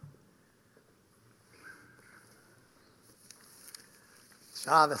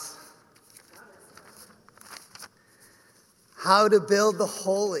Shabbos. How to build the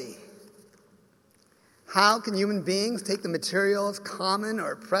holy. How can human beings take the materials common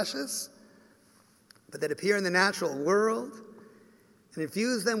or precious, but that appear in the natural world, and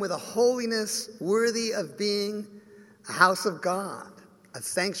infuse them with a holiness worthy of being a house of God, a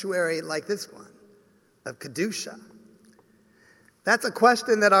sanctuary like this one, of Kedusha? That's a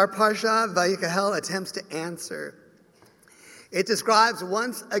question that our Parsha, Vayikahel, attempts to answer. It describes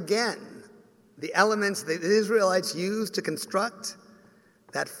once again the elements that the Israelites used to construct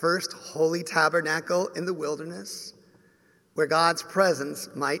that first holy tabernacle in the wilderness, where God's presence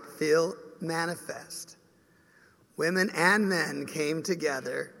might feel manifest. Women and men came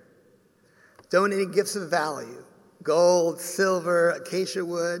together, donating gifts of value, gold, silver, acacia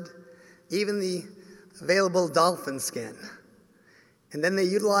wood, even the available dolphin skin. And then they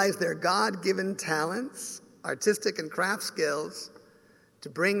utilized their God-given talents, artistic and craft skills, to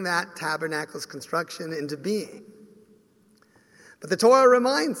bring that tabernacle's construction into being. But the Torah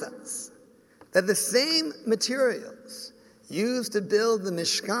reminds us that the same materials used to build the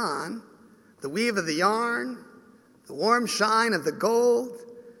Mishkan, the weave of the yarn, the warm shine of the gold,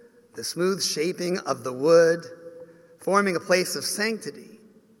 the smooth shaping of the wood, forming a place of sanctity,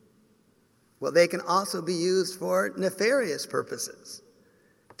 well, they can also be used for nefarious purposes,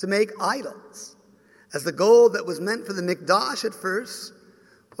 to make idols, as the gold that was meant for the Mikdash at first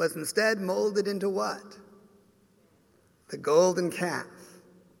was instead molded into what? The golden calf.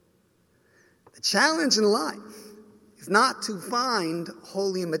 The challenge in life is not to find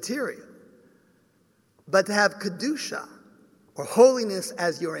holy material, but to have Kedusha, or holiness,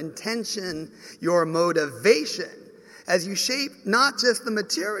 as your intention, your motivation, as you shape not just the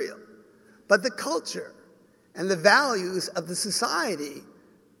material, but the culture and the values of the society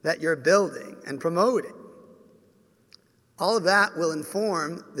that you're building and promoting. All of that will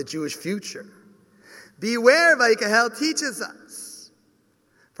inform the Jewish future. Beware, Vayikahel teaches us,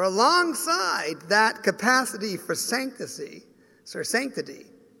 for alongside that capacity for sanctity,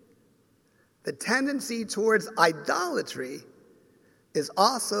 the tendency towards idolatry is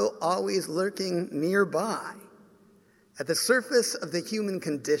also always lurking nearby, at the surface of the human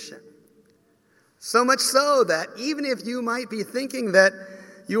condition. So much so that even if you might be thinking that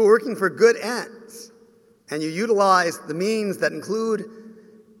you are working for good ends, and you utilize the means that include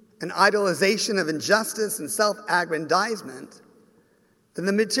an idolization of injustice and self-aggrandizement, then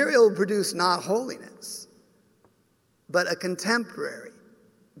the material will produce not holiness, but a contemporary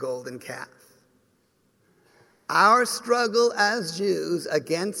golden calf. Our struggle as Jews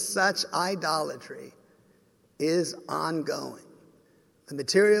against such idolatry is ongoing. The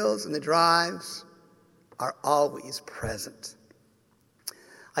materials and the drives are always present.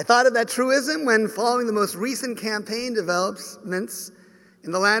 I thought of that truism when following the most recent campaign developments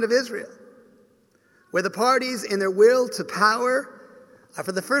in the land of Israel, where the parties in their will to power are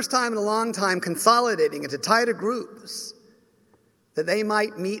for the first time in a long time consolidating into tighter groups that they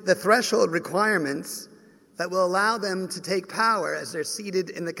might meet the threshold requirements that will allow them to take power as they're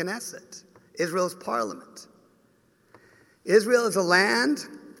seated in the Knesset, Israel's parliament. Israel is a land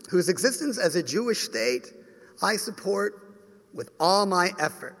whose existence as a Jewish state I support with all my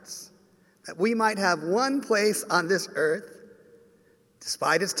efforts, that we might have one place on this earth,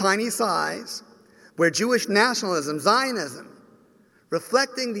 despite its tiny size, where Jewish nationalism, Zionism,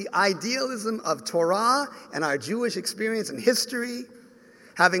 reflecting the idealism of Torah and our Jewish experience and history,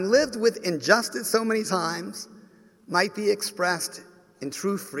 having lived with injustice so many times, might be expressed in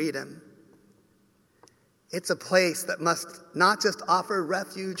true freedom. It's a place that must not just offer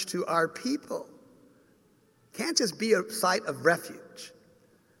refuge to our people, can't just be a site of refuge,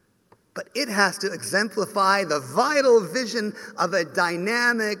 but it has to exemplify the vital vision of a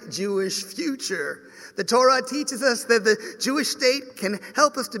dynamic Jewish future. The Torah teaches us that the Jewish state can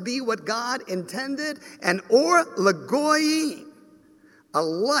help us to be what God intended, and or lagoyim, a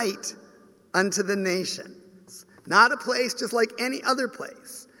light unto the nations. Not a place just like any other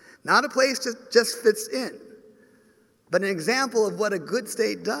place, not a place that just fits in, but an example of what a good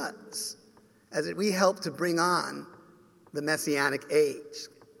state does, as we help to bring on the Messianic age.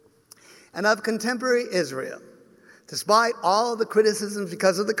 And of contemporary Israel, despite all the criticisms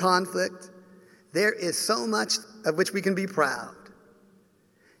because of the conflict, there is so much of which we can be proud.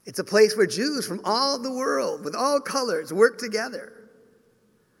 It's a place where Jews from all the world, with all colors, work together,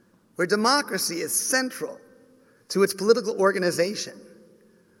 where democracy is central to its political organization,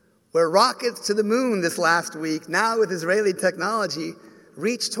 where rockets to the moon this last week, now with Israeli technology,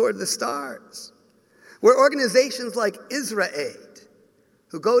 reach toward the stars, where organizations like IsraAid,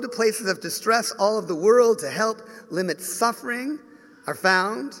 who go to places of distress all over the world to help limit suffering, are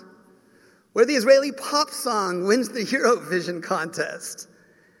found, where the Israeli pop song wins the Eurovision contest,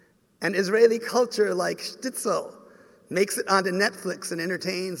 and Israeli culture like Shtisel makes it onto Netflix and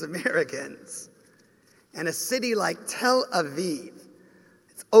entertains Americans, and a city like Tel Aviv,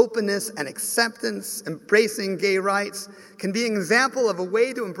 its openness and acceptance, embracing gay rights, can be an example of a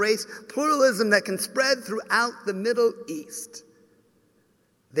way to embrace pluralism that can spread throughout the Middle East.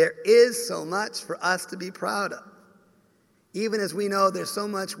 There is so much for us to be proud of, even as we know there's so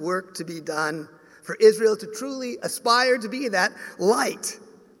much work to be done for Israel to truly aspire to be that light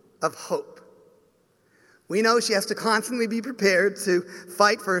of hope. We know she has to constantly be prepared to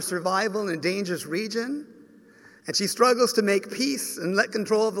fight for her survival in a dangerous region, and she struggles to make peace and let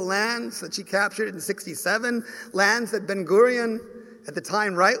control of the lands that she captured in 1967, lands that Ben-Gurion at the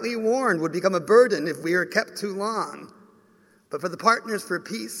time rightly warned would become a burden if we were kept too long. But for the partners for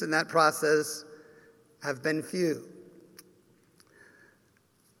peace in that process have been few.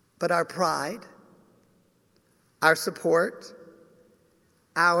 But our pride, our support,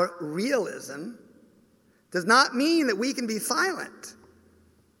 our realism does not mean that we can be silent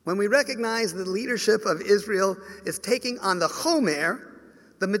when we recognize that the leadership of Israel is taking on the Homer,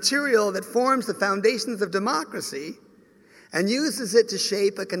 the material that forms the foundations of democracy, and uses it to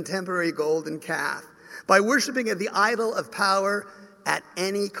shape a contemporary golden calf by worshiping at the idol of power at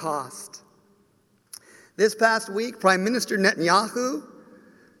any cost. This past week, Prime Minister Netanyahu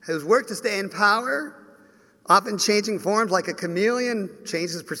has worked to stay in power, often changing forms like a chameleon,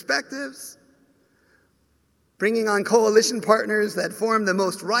 changes perspectives, bringing on coalition partners that form the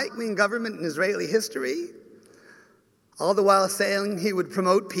most right-wing government in Israeli history, all the while saying he would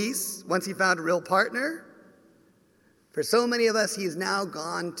promote peace once he found a real partner. For so many of us, he's now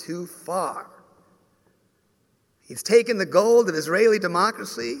gone too far. He's taken the gold of Israeli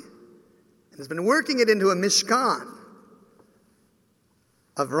democracy and has been working it into a mishkan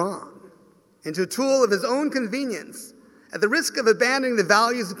of wrong, into a tool of his own convenience, at the risk of abandoning the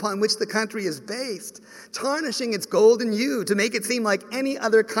values upon which the country is based, tarnishing its golden hue to make it seem like any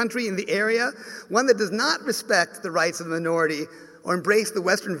other country in the area, one that does not respect the rights of the minority or embrace the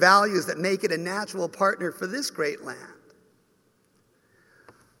Western values that make it a natural partner for this great land.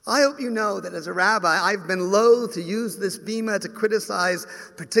 I hope you know that as a rabbi, I've been loath to use this bima to criticize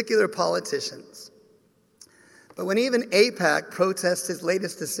particular politicians. But when even AIPAC protests his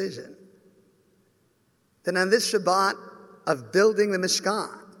latest decision, then on this Shabbat of building the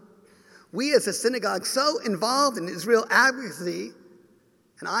Mishkan, we as a synagogue so involved in Israel advocacy,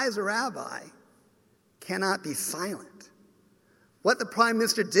 and I as a rabbi, cannot be silent. What the Prime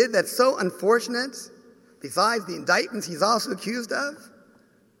Minister did that's so unfortunate, besides the indictments he's also accused of,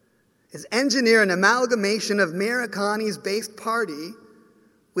 is engineer an amalgamation of Meir Hakanai's based party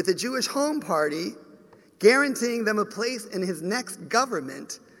with the Jewish Home Party, guaranteeing them a place in his next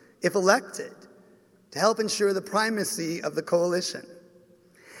government if elected, to help ensure the primacy of the coalition.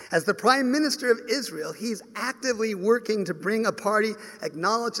 As the Prime Minister of Israel, he's actively working to bring a party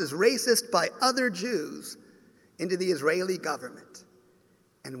acknowledged as racist by other Jews into the Israeli government.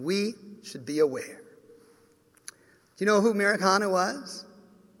 And we should be aware. Do you know who Meir Hakanai was?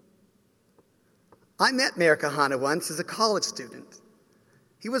 I met Meir Hakanai once as a college student.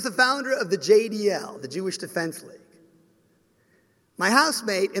 He was the founder of the JDL, the Jewish Defense League. My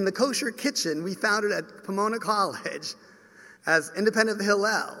housemate in the kosher kitchen we founded at Pomona College as Independent of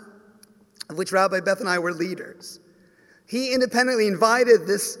Hillel, of which Rabbi Beth and I were leaders. He independently invited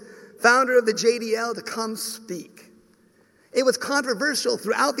this founder of the JDL to come speak. It was controversial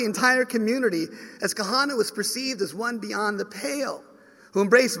throughout the entire community, as Kahana was perceived as one beyond the pale, who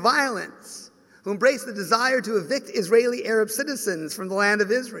embraced violence, who embraced the desire to evict Israeli Arab citizens from the land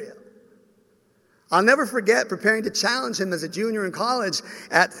of Israel. I'll never forget preparing to challenge him as a junior in college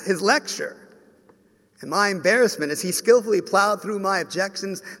at his lecture, and my embarrassment as he skillfully plowed through my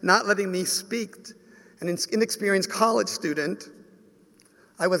objections, not letting me speak. An inexperienced college student,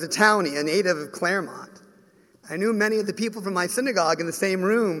 I was a townie, a native of Claremont. I knew many of the people from my synagogue in the same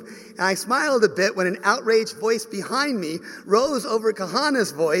room, and I smiled a bit when an outraged voice behind me rose over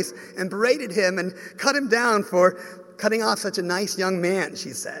Kahana's voice and berated him and cut him down for cutting off such a nice young man,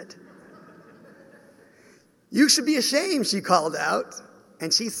 she said. "You should be ashamed," she called out,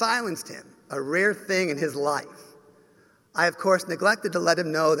 and she silenced him, a rare thing in his life. I, of course, neglected to let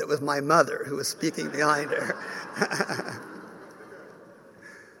him know that it was my mother who was speaking behind her.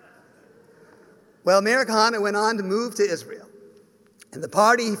 Well, Meir Hakanai went on to move to Israel. And the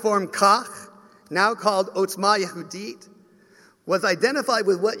party he formed, Kach, now called Otzma Yehudit, was identified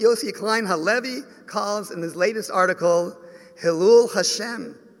with what Yossi Klein Halevi calls in his latest article, Hilul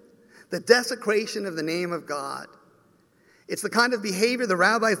Hashem, the desecration of the name of God. It's the kind of behavior the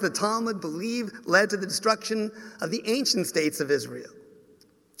rabbis of the Talmud believe led to the destruction of the ancient states of Israel.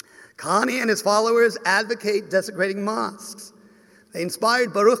 Kahane and his followers advocate desecrating mosques. They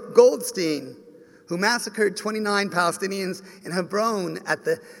inspired Baruch Goldstein, who massacred 29 Palestinians in Hebron at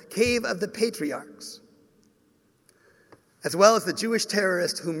the Cave of the Patriarchs, as well as the Jewish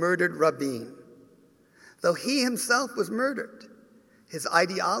terrorist who murdered Rabin. Though he himself was murdered, his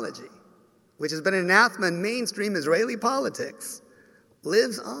ideology, which has been an anathema in mainstream Israeli politics,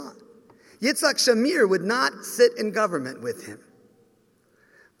 lives on. Yitzhak Shamir would not sit in government with him.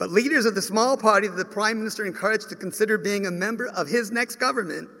 But leaders of the small party that the prime minister encouraged to consider being a member of his next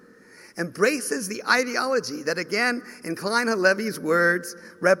government embraces the ideology that, again, in Klein Halevi's words,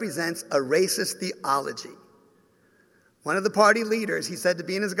 represents a racist theology. One of the party leaders he said to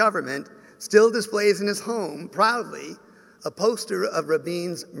be in his government still displays in his home, proudly, a poster of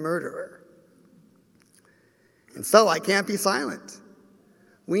Rabin's murderer. And so I can't be silent.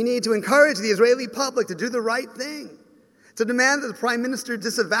 We need to encourage the Israeli public to do the right thing, to demand that the prime minister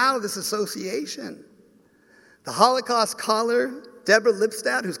disavow this association. The Holocaust scholar, Deborah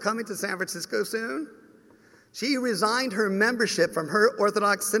Lipstadt, who's coming to San Francisco soon, she resigned her membership from her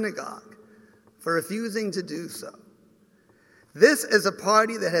Orthodox synagogue for refusing to do so. This is a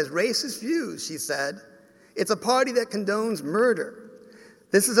party that has racist views, she said. It's a party that condones murder.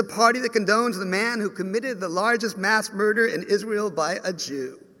 This is a party that condones the man who committed the largest mass murder in Israel by a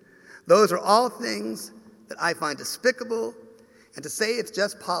Jew. Those are all things that I find despicable, and to say it's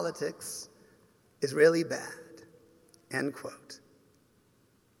just politics is really bad. End quote.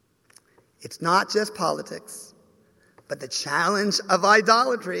 It's not just politics, but the challenge of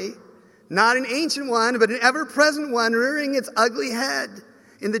idolatry, not an ancient one, but an ever-present one rearing its ugly head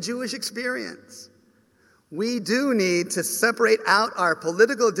in the Jewish experience. We do need to separate out our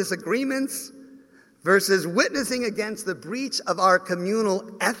political disagreements versus witnessing against the breach of our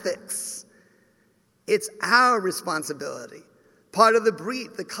communal ethics. It's our responsibility, part of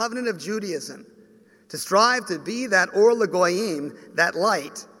the covenant of Judaism, to strive to be that Or LaGoyim, that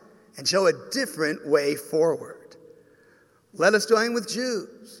light, and show a different way forward. Let us join with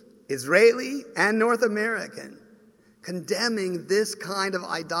Jews, Israeli and North American, condemning this kind of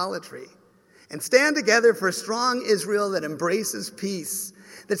idolatry, and stand together for a strong Israel that embraces peace,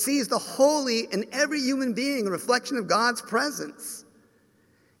 that sees the holy in every human being, a reflection of God's presence,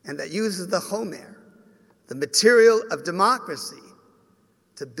 and that uses the Homer, the material of democracy,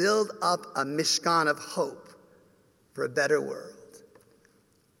 to build up a Mishkan of hope for a better world.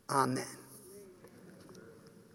 Amen.